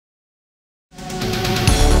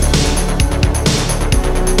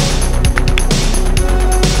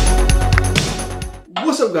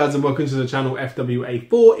up guys, and welcome to the channel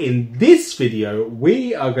FWA4. In this video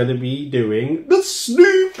we are going to be doing the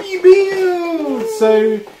Snoopy build.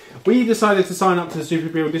 So we decided to sign up to the Snoopy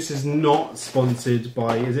build. This is not sponsored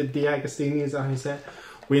by, is it DeAgostini, is that how you say it?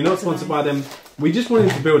 We're not sponsored by them. We just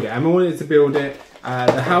wanted to build it, and we wanted to build it.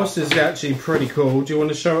 The house is actually pretty cool. Do you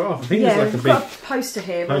want to show it off? I think it's like a big got a poster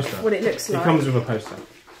here of what it looks like. It comes with a poster.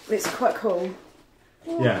 It's quite cool.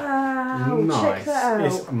 Yeah, wow, nice. Check that out.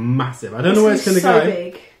 It's massive. I don't know where it's going to go.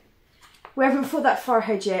 Big. We haven't thought that far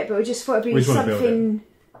ahead yet, but we just thought it'd be something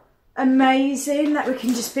amazing that we can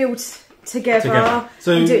just build together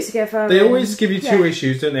so and do it together. They always give you two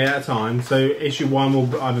issues, don't they, at a time? So issue 1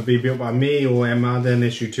 will either be built by me or Emma, then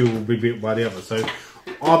issue 2 will be built by the other. So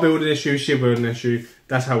I'll build an issue, she'll build an issue.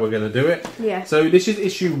 That's how we're going to do it. Yeah. So this is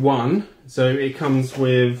issue 1. So it comes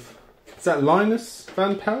with, is that Linus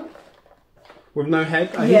Van Pelt? With no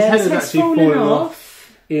head. His head has actually fallen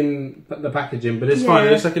off in the packaging, but it's fine.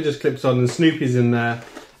 It looks like it just clips on, and Snoopy's in there,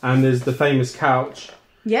 and there's the famous couch.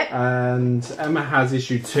 Yep. And Emma has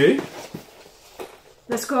issue 2.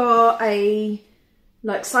 That's got a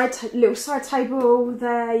little side table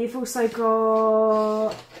there. You've also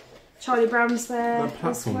got Charlie Brown's there. That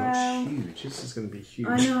platform as well. looks huge. This is going to be huge.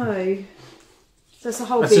 I know. That's a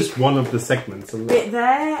whole That's big just one of the segments. Bit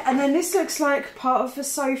there, and then this looks like part of the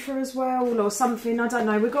sofa as well, or something. I don't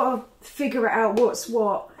know. We've got to figure it out what's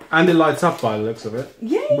what. And it lights up by the looks of it.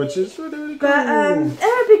 Yeah, which is really, really cool. But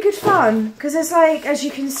it would be good fun because there's like, as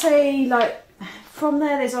you can see, like from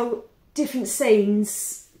there, there's all different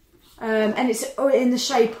scenes, and it's in the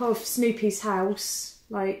shape of Snoopy's house,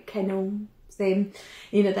 like kennel thing,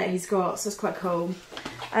 you know, that he's got. So it's quite cool.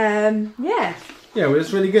 Yeah. Yeah, well,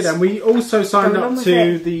 it's really good, and we also signed up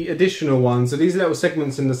to the additional ones. So these little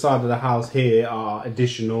segments in the side of the house here are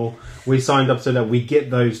additional. We signed up so that we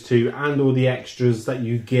get those two and all the extras that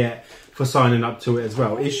you get for signing up to it as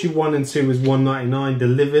well. Issue 1 and 2 is $1.99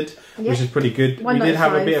 delivered, which is pretty good. We did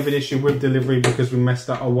have a bit of an issue with delivery because we messed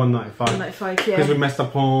up on $1.95. $1.95, yeah. Because we messed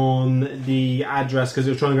up on the address because it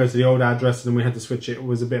was trying to go to the old address and then we had to switch it. It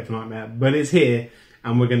was a bit of a nightmare, but it's here.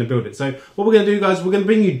 And we're going to build it. So what we're going to do, guys, we're going to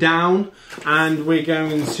bring you down, and we're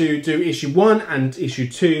going to do issue 1 and issue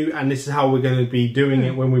 2, and this is how we're going to be doing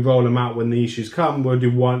it when we roll them out. When the issues come, we'll do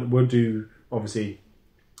 1. We'll do 3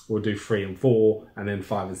 and 4, and then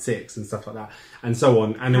 5 and 6 and stuff like that, and so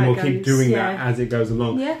on. And then we'll keep doing that as it goes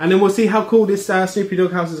along. Yeah. And then we'll see how cool this Snoopy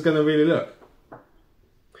Dog house is going to really look.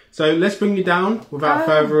 So let's bring you down without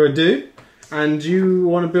further ado. And you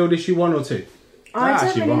want to build issue 1 or 2? I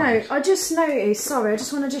don't really know. I just noticed, sorry, I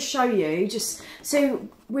just want to just show you. So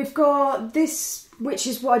we've got this, which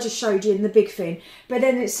is what I just showed you in the big thing. But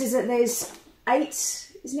then it says that there's 8,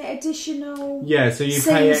 isn't it, additional so you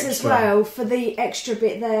pay extra as well for the extra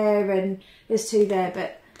bit there, and there's 2 there.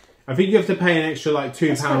 But I think you have to pay an extra like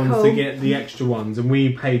 £2 to get the extra ones, and we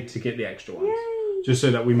paid to get the extra ones. Yay. Just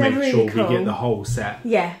so that we make sure we get the whole set.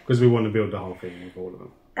 Yeah. Because we want to build the whole thing with all of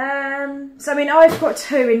them. So I mean, I've got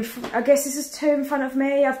 2 I guess this is 2 in front of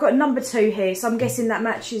me. I've got number 2 here, so I'm guessing that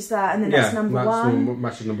matches that, and then that's number 1.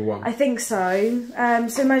 Matches number 1. I think so.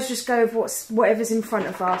 So we might just go with whatever's in front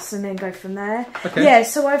of us, and then go from there. Okay. Yeah.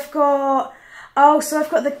 So I've got I've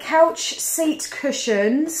got the couch seat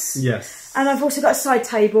cushions. Yes. And I've also got a side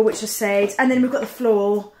table, which I said, and then we've got the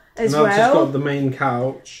floor as well. I've just got the main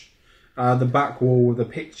couch. The back wall with a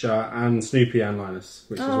picture and Snoopy and Linus,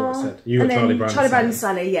 which is what I said. You and Charlie Brown and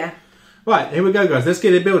Sally, yeah. Right, here we go, guys. Let's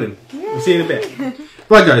get it building. Yay. We'll see you in a bit.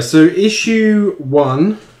 Right, guys. So issue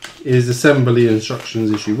 1 is assembly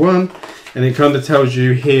instructions. Issue 1, and it kind of tells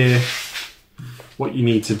you here what you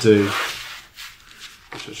need to do.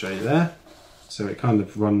 I'll show you there. So it kind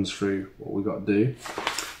of runs through what we've got to do.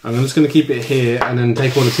 And I'm just going to keep it here and then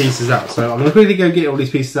take all the pieces out. So I'm going to quickly go get all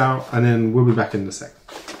these pieces out, and then we'll be back in a sec.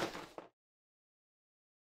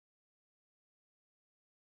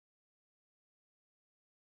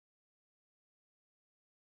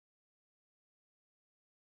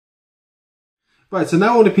 Right, so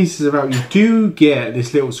now all the pieces are out. You do get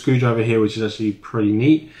this little screwdriver here, which is actually pretty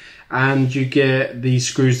neat. And you get these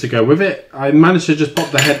screws to go with it. I managed to just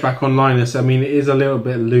pop the head back on Linus. I mean, it is a little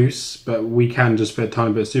bit loose, but we can just put a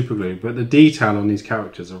tiny bit of super glue. But the detail on these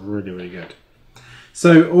characters are really, really good.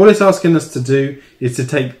 So all it's asking us to do is to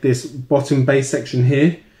take this bottom base section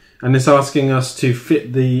here. And it's asking us to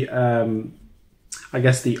fit the, I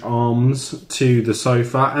guess, the arms to the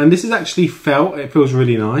sofa. And this is actually felt. It feels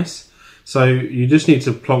really nice. So you just need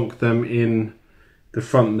to plonk them in the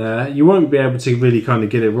front there. You won't be able to really kind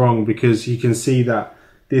of get it wrong because you can see that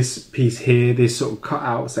this piece here, this sort of cut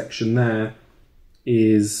out section there,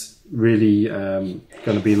 is really going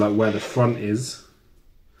to be like where the front is.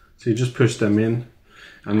 So you just push them in.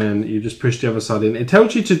 and then you just push the other side in. It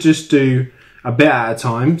tells you to just do a bit at a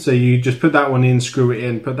time, so you just put that one in, screw it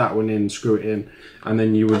in, put that one in, screw it in, and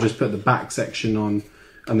then you will just put the back section on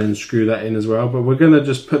and then screw that in as well. But we're going to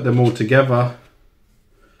just put them all together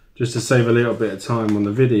just to save a little bit of time on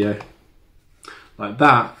the video, like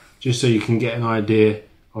that, just so you can get an idea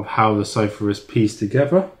of how the sofa is pieced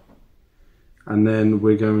together. And then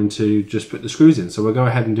we're going to just put the screws in. So we'll go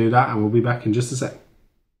ahead and do that, and we'll be back in just a sec.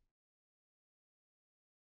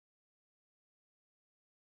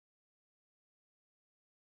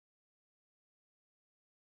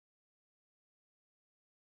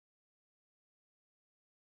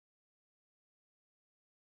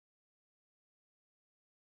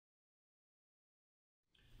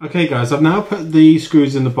 Okay guys, I've now put the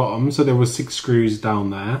screws in the bottom, so there were 6 screws down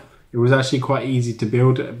there. It was actually quite easy to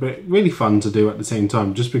build, but really fun to do at the same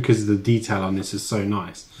time, just because the detail on this is so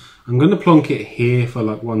nice. I'm going to plonk it here for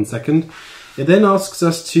like 1 second. It then asks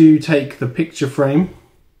us to take the picture frame,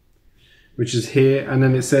 which is here, and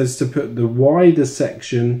then it says to put the wider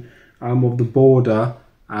section of the border,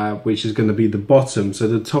 which is going to be the bottom. So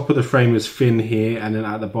the top of the frame is thin here, and then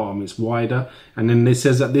at the bottom it's wider. And then it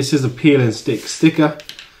says that this is a peel and stick sticker.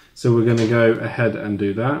 So we're going to go ahead and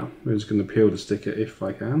do that. We're just going to peel the sticker if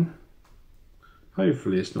I can.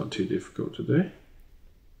 Hopefully it's not too difficult to do.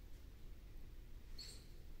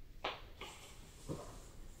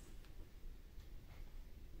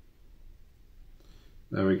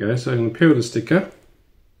 There we go. So I'm going to peel the sticker.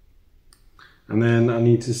 And then I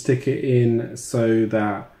need to stick it in so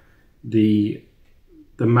that the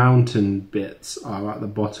mountain bits are at the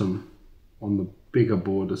bottom on the bigger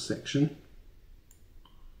border section.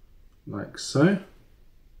 Like so,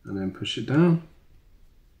 and then push it down,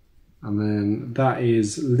 and then that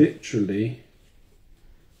is literally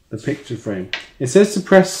the picture frame. It says to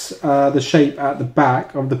press the shape at the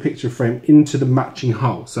back of the picture frame into the matching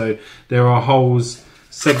hole. So there are holes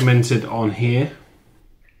segmented on here,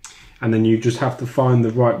 and then you just have to find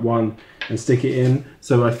the right one and stick it in.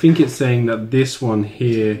 So I think it's saying that this one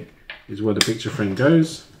here is where the picture frame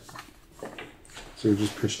goes. So we'll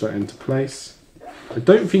just push that into place. I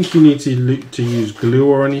don't think you need to use glue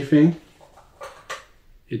or anything.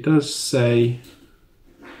 It does say,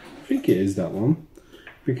 I think it is that one,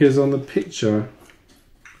 because on the picture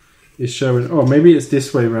it's showing, oh maybe it's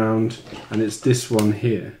this way round and it's this one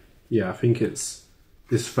here. Yeah, I think it's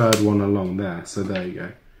this third one along there. So there you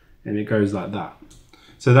go. And it goes like that.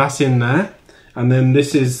 So that's in there. And then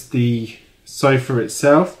this is the sofa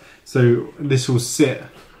itself. So this will sit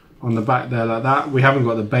on the back there like that. We haven't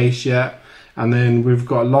got the base yet. And then we've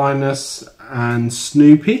got Linus and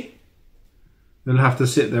Snoopy. They'll have to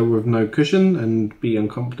sit there with no cushion and be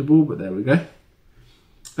uncomfortable, but there we go.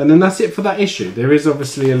 And then that's it for that issue. There is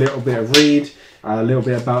obviously a little bit of read, a little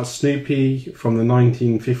bit about Snoopy from the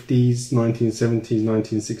 1950s, 1970s,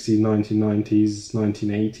 1960s, 1990s,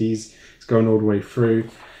 1980s. It's going all the way through.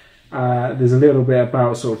 There's a little bit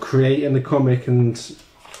about sort of creating the comic and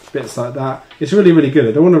bits like that. It's really, really good.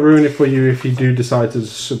 I don't want to ruin it for you if you do decide to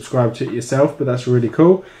subscribe to it yourself, but that's really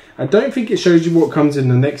cool. I don't think it shows you what comes in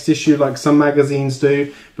the next issue like some magazines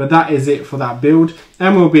do, but that is it for that build,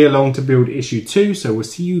 and we'll be along to build issue 2, so we'll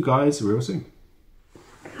see you guys real soon.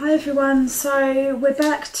 Hi everyone, so we're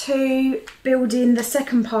back to building the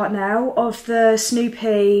second part now of the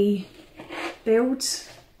Snoopy build.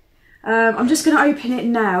 I'm just going to open it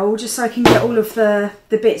now just so I can get all of the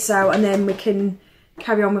bits out, and then we can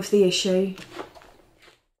carry on with the issue.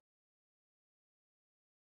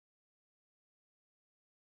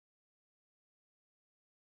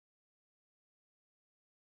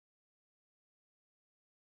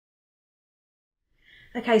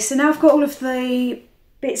 Okay, so now I've got all of the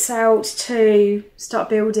bits out to start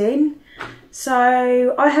building.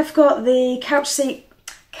 So I have got the couch seat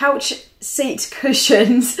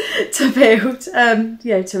cushions to build,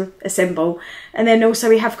 to assemble. And then also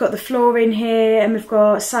we have got the floor in here, and we've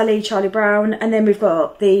got Sally, Charlie Brown, and then we've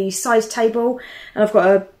got the side table, and I've got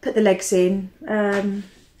to put the legs in.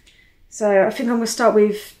 So I think I'm going to start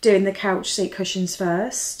with doing the couch seat cushions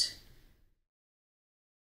first.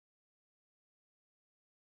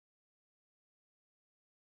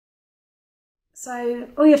 So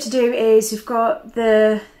all you have to do is, you've got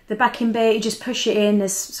the backing bit, you just push it in,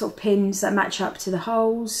 there's sort of pins that match up to the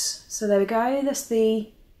holes. So there we go, that's the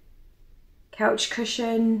couch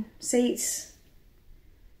cushion seats.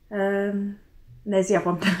 And there's the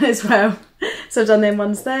other one as well. So I've done them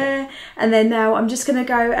ones there. And then now I'm just going to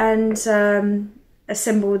go and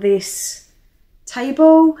assemble this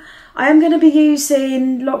table. I am going to be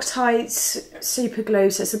using Loctite super glue,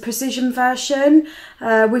 so it's a precision version.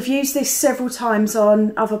 We've used this several times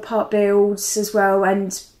on other part builds as well,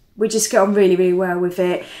 and we just get on really, really well with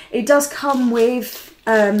it. It does come with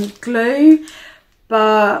glue,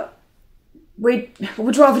 but we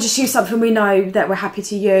would rather just use something we know that we're happy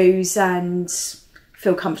to use and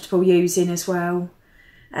feel comfortable using as well.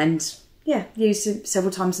 And yeah, used it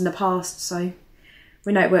several times in the past, so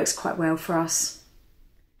we know it works quite well for us.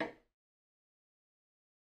 There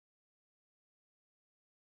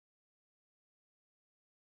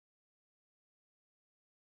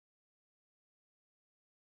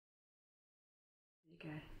you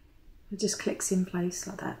go. It just clicks in place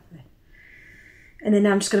like that. And then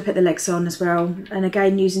now I'm just going to put the legs on as well. And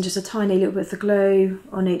again, using just a tiny little bit of the glue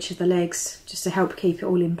on each of the legs, just to help keep it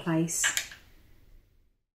all in place.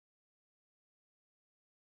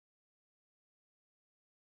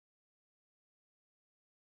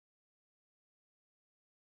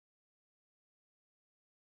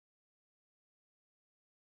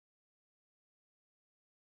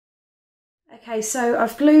 Okay, so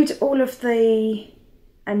I've glued all of the,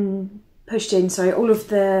 and pushed in, sorry, all of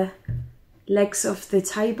the legs of the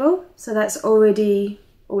table. So that's already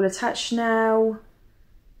all attached now.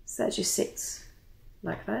 So that just sits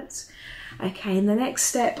like that. Okay, and the next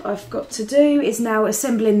step I've got to do is now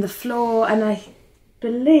assembling the floor, and I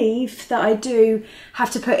believe that I do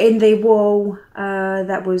have to put in the wall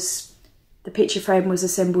that was, the picture frame was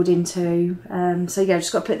assembled into. So yeah, I've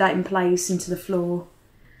just got to put that in place into the floor.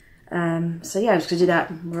 So yeah, I'm just going to do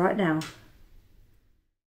that right now.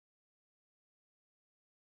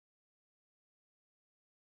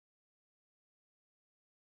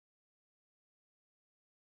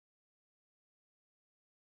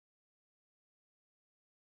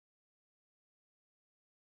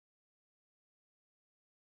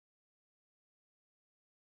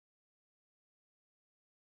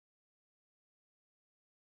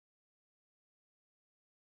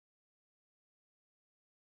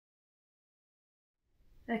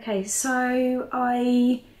 Okay, so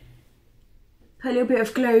I put a little bit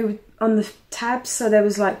of glue on the tabs, so there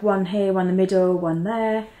was like one here, one in the middle, one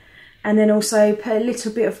there, and then also put a little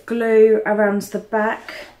bit of glue around the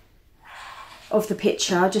back of the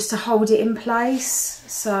picture just to hold it in place.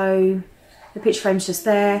 So the picture frame's just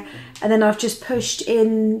there, and then I've just pushed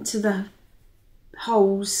into the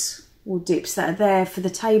holes or dips that are there for the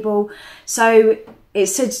table. So it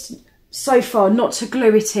said so far not to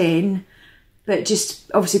glue it in, but just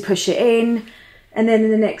obviously push it in. And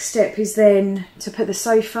then the next step is then to put the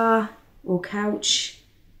sofa or couch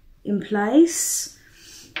in place.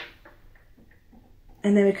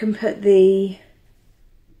 And then we can put the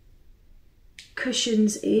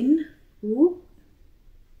cushions in. Ooh.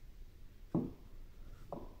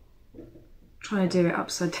 Trying to do it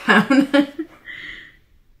upside down. I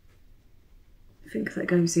think that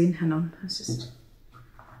goes in. Hang on, let's just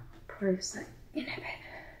press that in a bit.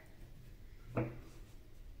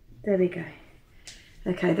 There we go.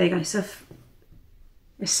 Okay, there you go. So I've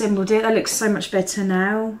assembled it. That looks so much better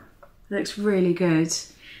now. That looks really good.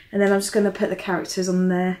 And then I'm just going to put the characters on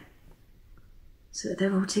there so that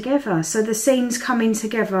they're all together. So the scene's coming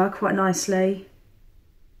together quite nicely.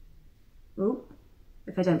 Oh,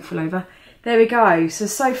 if they don't fall over. There we go.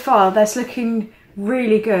 So far that's looking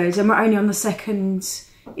really good. And we're only on the second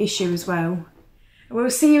issue as well.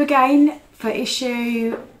 We'll see you again for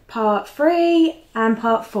issue part 3 and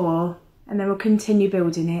part 4, and then we'll continue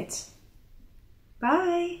building it.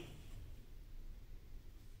 Bye.